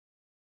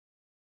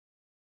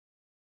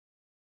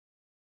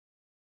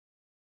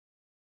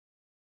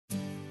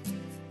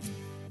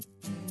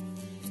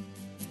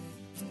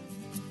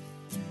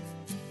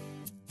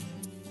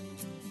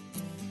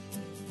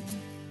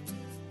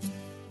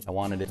I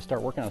wanted to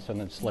start working on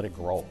something and just let it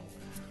grow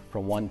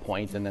from one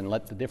point and then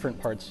let the different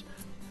parts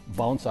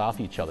bounce off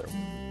each other.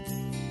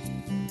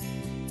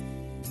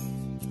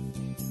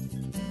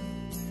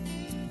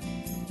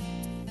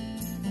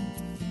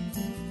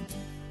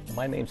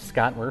 My name's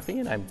Scott Murphy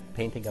and I'm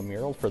painting a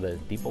mural for the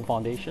Depot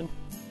Foundation.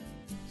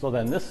 So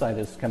then this side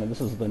is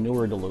this is the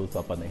newer Duluth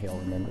up on the hill,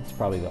 and then it's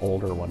probably the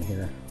older one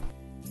here.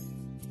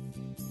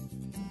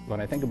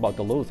 When I think about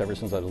Duluth, ever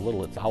since I was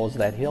little, it's always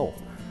that hill,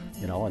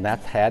 you know, and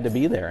that's had to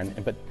be there.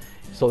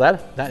 So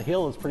that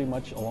hill is pretty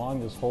much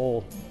along the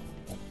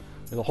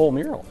whole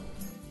mural.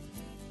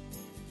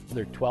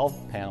 There are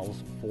 12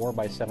 panels, 4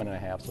 by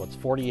 7.5, so it's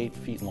 48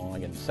 feet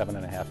long and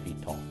 7.5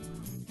 feet tall.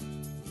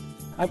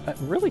 I'm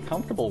really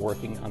comfortable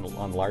working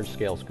on large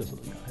scales because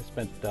I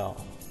spent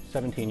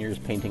 17 years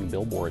painting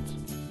billboards.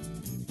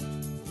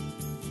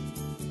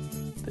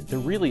 There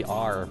really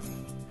are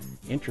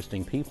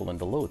interesting people in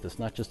Duluth. It's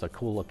not just a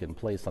cool looking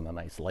place on a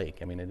nice lake.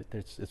 I mean,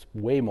 it's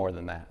way more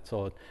than that.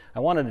 So I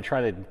wanted to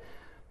try to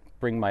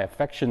bring my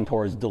affection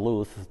towards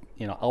Duluth,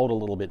 you know, out a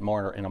little bit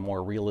more in a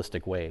more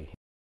realistic way.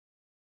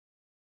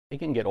 It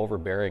can get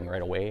overbearing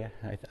right away,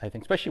 I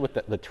think, especially with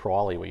the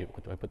trolley where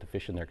I put the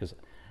fish in there, because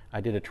I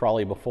did a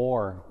trolley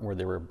before where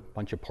there were a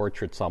bunch of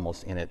portraits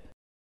almost in it.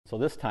 So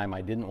this time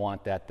I didn't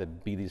want that to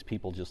be these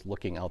people just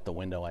looking out the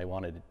window. I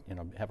wanted, you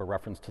know, have a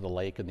reference to the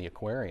lake and the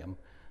aquarium,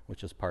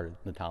 which is part of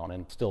the town.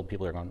 And still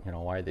people are going, you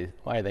know, why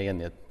are they in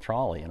the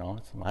trolley? You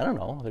know, I don't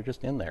know. They're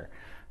just in there.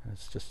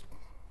 It's just,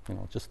 you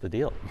know, just the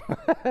deal.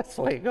 That's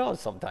the way it goes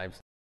sometimes.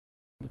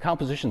 The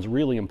composition's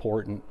really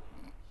important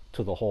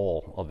to the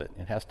whole of it.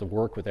 It has to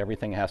work with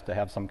everything. It has to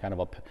have some kind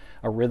of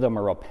a rhythm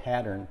or a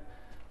pattern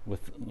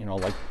with, you know,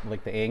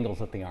 like the angles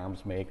that the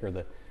arms make, or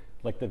the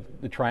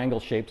triangle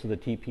shapes of the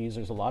teepees.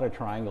 There's a lot of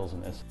triangles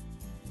in this.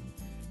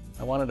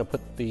 I wanted to put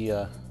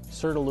the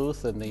Sir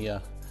Duluth and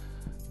the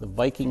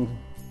Viking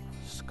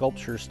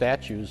sculpture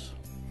statues.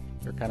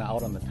 They're kind of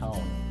out on the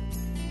town.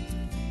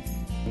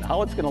 And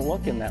how it's going to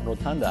look in that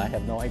rotunda, I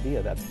have no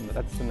idea. That's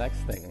the next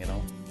thing, you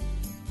know.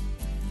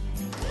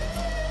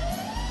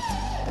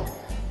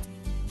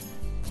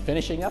 It's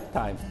finishing up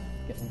time.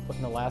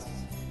 Putting the last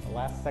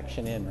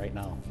section in right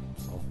now.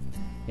 So,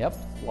 yep,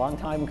 long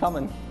time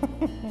coming.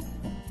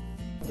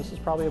 This is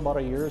probably about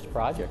a year's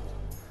project.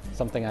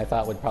 Something I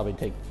thought would probably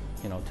take,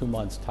 you know, 2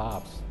 months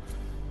tops.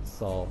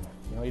 So,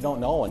 you know, you don't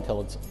know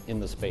until it's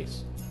in the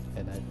space.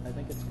 And I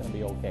think it's going to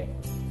be okay.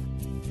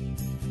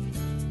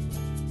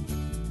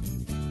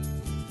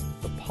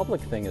 The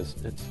public thing is,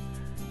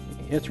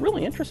 it's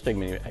really interesting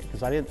to me,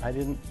 because I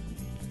didn't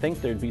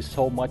think there'd be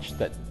so much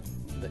that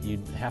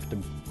you'd have to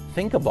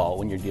think about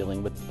when you're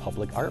dealing with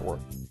public artwork.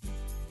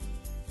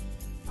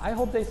 I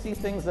hope they see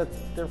things that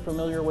they're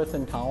familiar with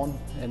in town,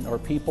 or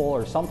people,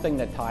 or something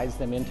that ties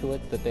them into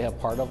it, that they have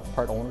part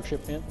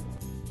ownership in.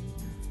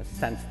 A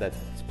sense that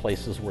this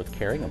place is worth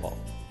caring about.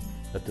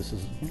 That this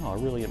is, you know,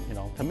 really, you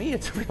know, to me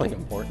it's really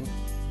important.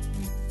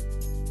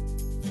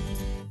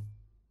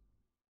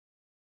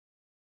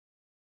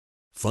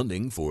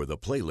 Funding for the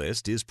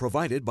playlist is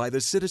provided by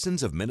the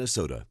citizens of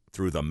Minnesota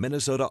through the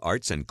Minnesota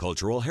Arts and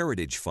Cultural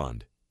Heritage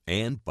Fund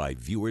and by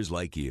viewers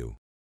like you.